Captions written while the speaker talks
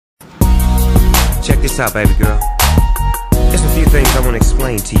Check this out, baby girl. There's a few things I want to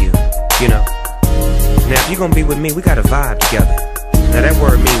explain to you, you know. Now, if you're gonna be with me, we gotta vibe together. Now, that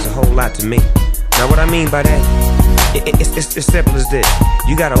word means a whole lot to me. Now, what I mean by that, it's as simple as this.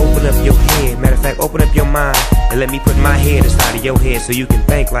 You gotta open up your head. Matter of fact, open up your mind and let me put my head inside of your head so you can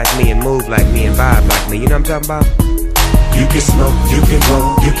think like me and move like me and vibe like me. You know what I'm talking about? You can smoke, you can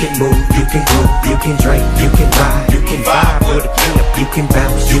roll, you can move, you can groove, you can drink, you can ride, you can vibe with a pimp, you can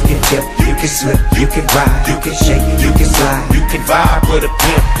bounce, you can tip, you can slip, you can ride, you can shake, you can slide, you can vibe with a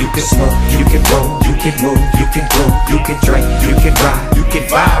pimp, you can smoke, you can roll, you can move, you can groove, you can drink, you can ride, you can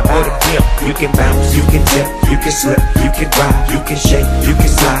vibe with a pimp, you can bounce, you can tip, you can slip, you can ride, you can shake, you can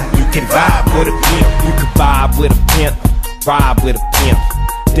slide, you can vibe with a pimp, you can vibe with a pimp, ride with a pimp,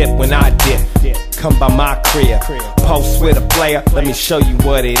 dip when I dip. Come by my crib, post with a player, let me show you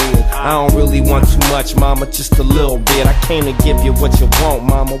what it is. I don't really want too much, mama, just a little bit. I came to give you what you want,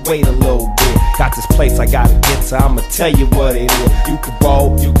 mama, wait a little bit. Got this place I gotta get to, I'ma tell you what it is. You can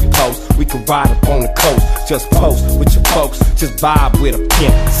roll, you can post, we can ride up on the coast. Just post with your folks, just vibe with a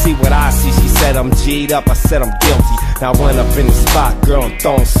pimp. See what I see, she said I'm G'd up, I said I'm guilty. Now I went up in the spot, girl, I'm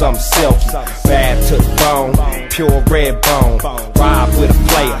throwing something silky. Bad to the bone, pure red bone. Ride with a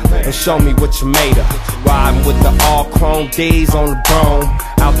player, and show me what you made of. Riding with the all chrome D's on the bone,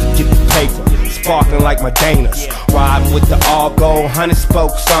 out to get the paper, sparkling like my Danas. Riding with the all gold 100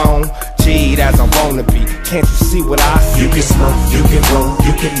 spokes on, G'd as I wanna be. Can't you see what I see? You can smoke, you can roll,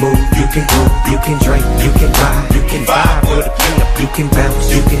 you can move, you can groove, you can drink, you can ride, you can vibe with a pimp, you can bounce,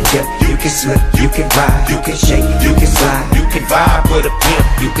 you can dip, you can slip, you can ride, you can shake, you can slide, you can vibe with a pimp,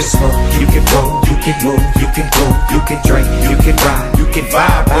 you can smoke, you can roll, you can move, you can groove, you can drink, you can ride, you can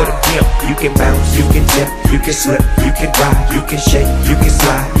vibe with a pimp, you can bounce, you can dip, you can slip, you can ride, you can shake, you can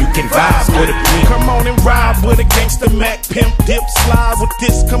slide, you can vibe with a pimp. Come on and ride with a gangsta Mac pimp, dip, slide with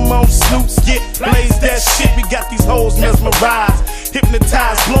this. Come on, Snoop, skit, blaze that shit. We got these hoes mesmerized,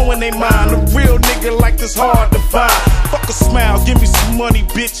 hypnotized, blowing they mind. A real nigga like this hard to find. Fuck a smile, give me some money,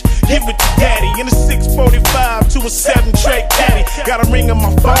 bitch. Give it to daddy. In a 645 to a 7-tray caddy. Got a ring on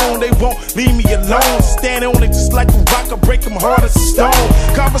my phone, they won't leave me alone. Stand on it just like a rock, I break them hard as a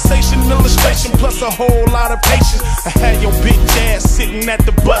stone. Conversation, illustration, plus a whole lot of patience. I had your bitch ass sitting at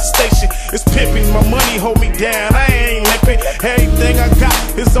the bus station. It's pimping, my money hold me down, I ain't limping. Everything I got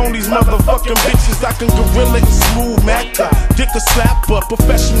is on these motherfucking bitches. I can gorilla and smooth macca, dick a slap up,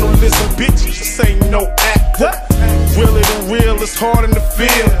 professionalism, bitches. This ain't no actor. Realer than real, it's hard in the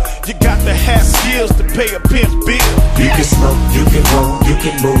field. You got to have skills to pay a pimp bill. You can smoke, you can roll, you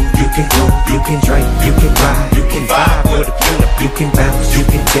can move, you can groove, you can drink, you can ride, you can vibe with a pimp, you can bounce, you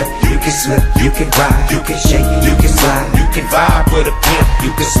can dip, you can slip, you can ride, you can shake, you can slide, you can vibe with a pimp,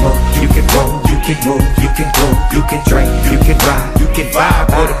 you can smoke, you can roll, you can move, you can groove, you can drink, you can ride, you can vibe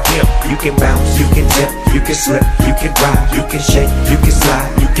with a pimp, you can bounce, you can dip, you can slip, you can ride, you can shake, you can slide,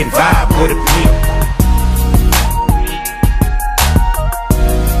 you can vibe with a pimp.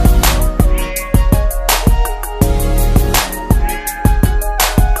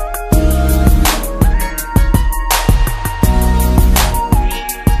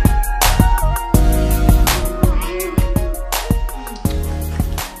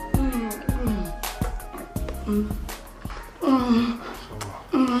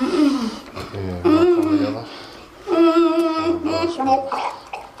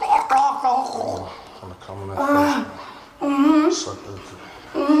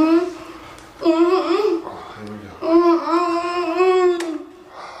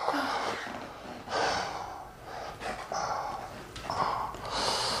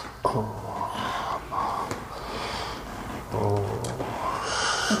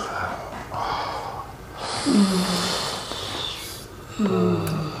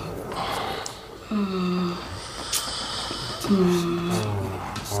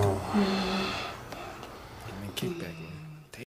 Kick back.